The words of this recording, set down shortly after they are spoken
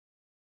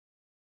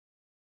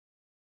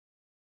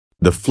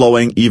The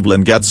flowing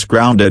Evelyn gets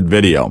grounded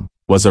video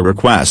was a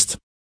request.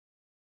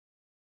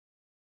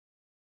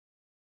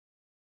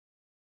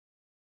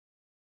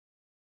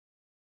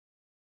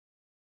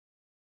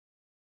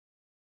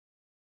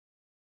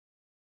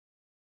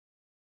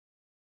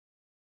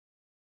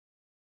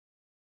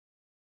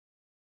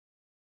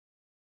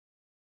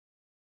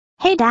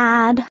 Hey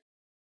Dad.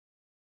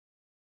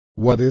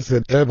 What is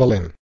it,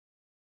 Evelyn?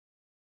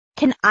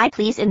 Can I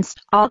please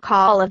install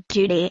Call of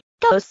Duty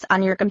Ghosts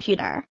on your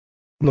computer?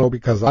 No,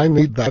 because I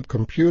need that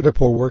computer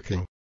for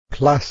working.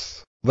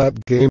 Plus,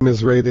 that game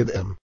is rated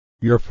M.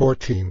 You're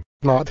 14,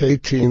 not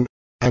 18,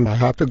 and I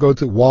have to go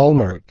to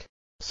Walmart.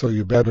 So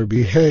you better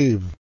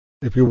behave.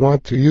 If you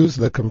want to use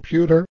the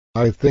computer,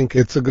 I think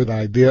it's a good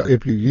idea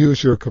if you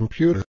use your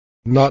computer,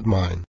 not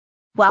mine.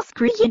 Well,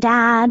 screw you,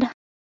 Dad.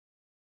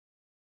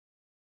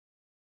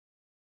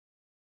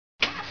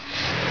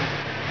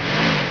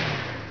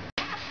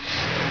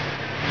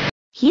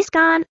 He's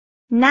gone.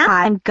 Now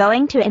I'm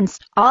going to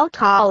install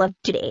Call of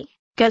Duty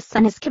Ghosts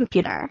on his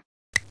computer.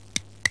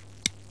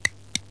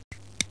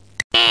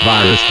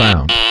 Virus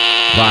found.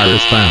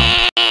 Virus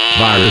found.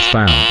 Virus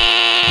found.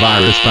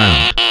 Virus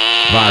found.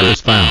 Virus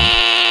found.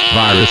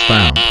 Virus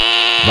found.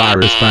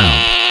 Virus found.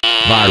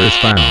 Virus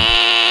found.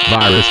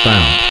 Virus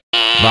found.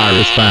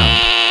 Virus found.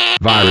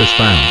 Virus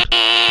found.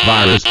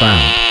 Virus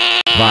found.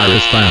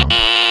 Virus found.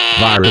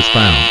 Virus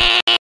found.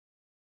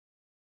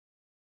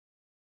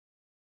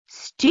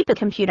 Stupid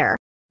computer.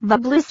 The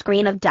blue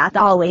screen of death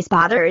always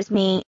bothers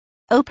me.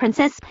 Oh,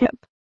 Princess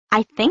Poop.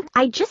 I think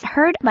I just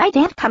heard my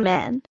dad come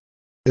in.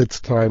 It's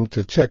time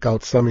to check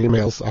out some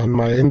emails on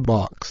my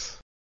inbox.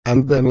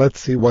 And then let's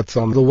see what's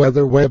on the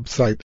weather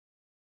website.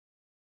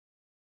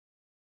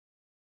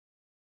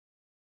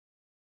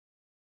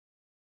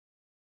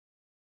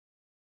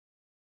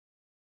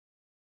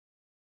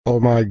 Oh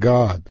my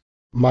God.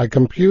 My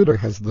computer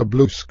has the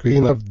blue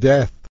screen of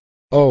death.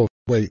 Oh,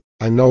 wait,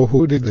 I know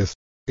who did this.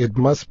 It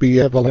must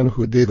be Evelyn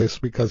who did this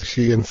because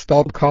she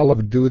installed Call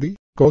of Duty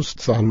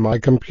Ghosts on my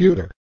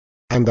computer.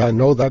 And I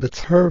know that it's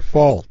her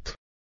fault.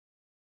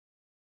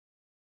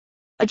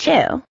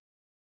 Achoo.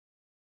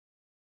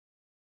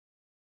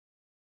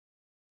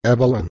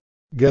 Evelyn,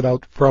 get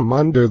out from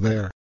under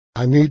there.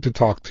 I need to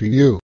talk to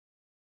you.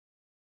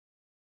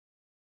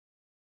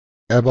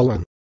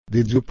 Evelyn,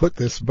 did you put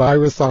this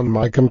virus on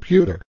my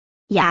computer?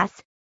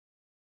 Yes.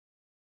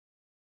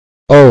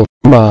 Oh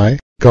my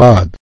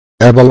God.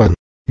 Evelyn,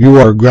 you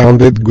are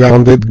grounded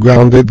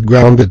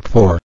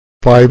for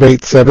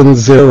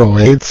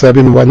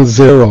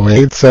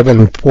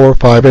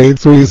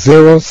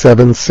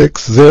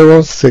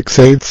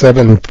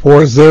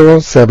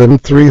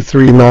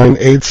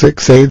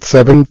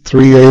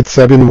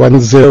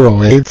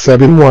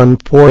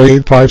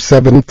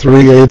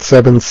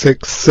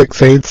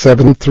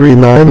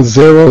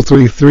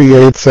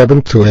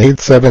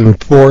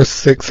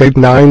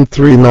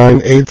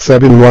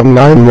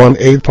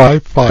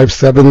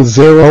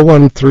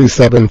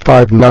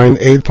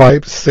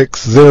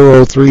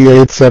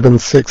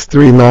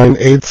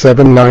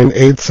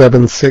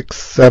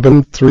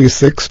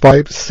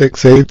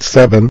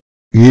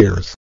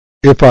years.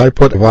 If I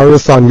put a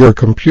virus on your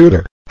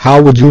computer,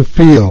 how would you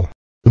feel?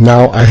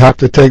 Now I have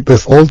to take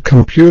this old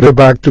computer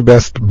back to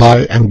Best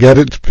Buy and get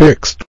it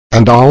fixed,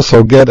 and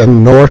also get a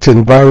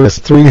Norton Virus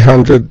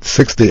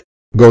 360.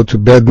 Go to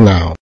bed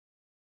now.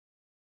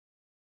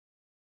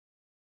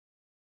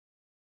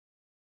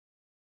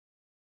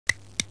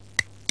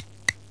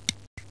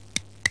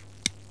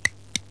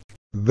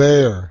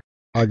 There.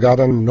 I got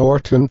a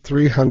Norton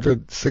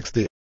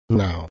 360.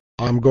 Now,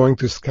 I'm going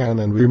to scan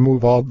and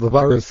remove all the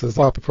viruses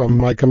up from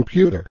my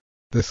computer.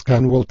 The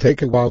scan will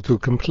take a while to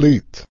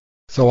complete,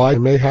 so I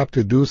may have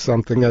to do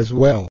something as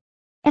well.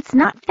 It's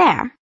not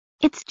fair.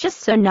 It's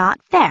just so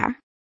not fair.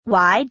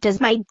 Why does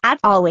my dad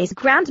always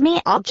ground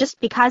me all just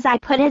because I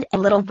put in a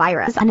little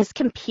virus on his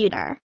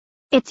computer?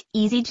 It's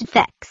easy to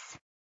fix.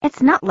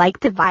 It's not like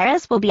the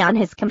virus will be on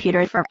his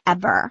computer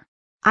forever.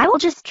 I will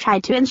just try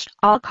to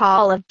install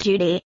Call of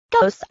Duty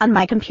Ghosts on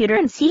my computer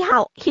and see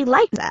how he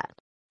likes it.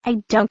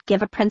 I don't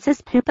give a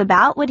princess poop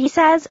about what he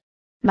says.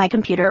 My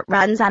computer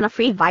runs on a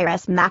free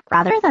virus Mac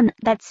rather than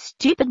that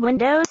stupid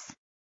Windows.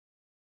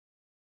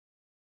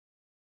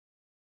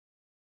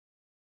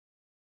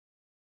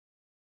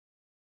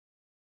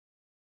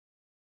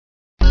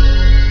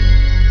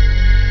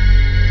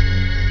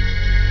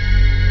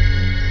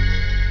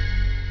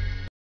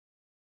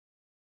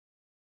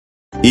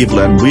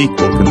 Evelyn week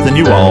will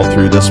continue all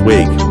through this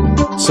week.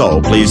 So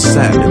please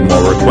send in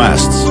more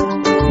requests.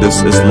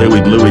 This is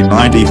Louie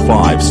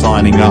 95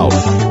 signing out.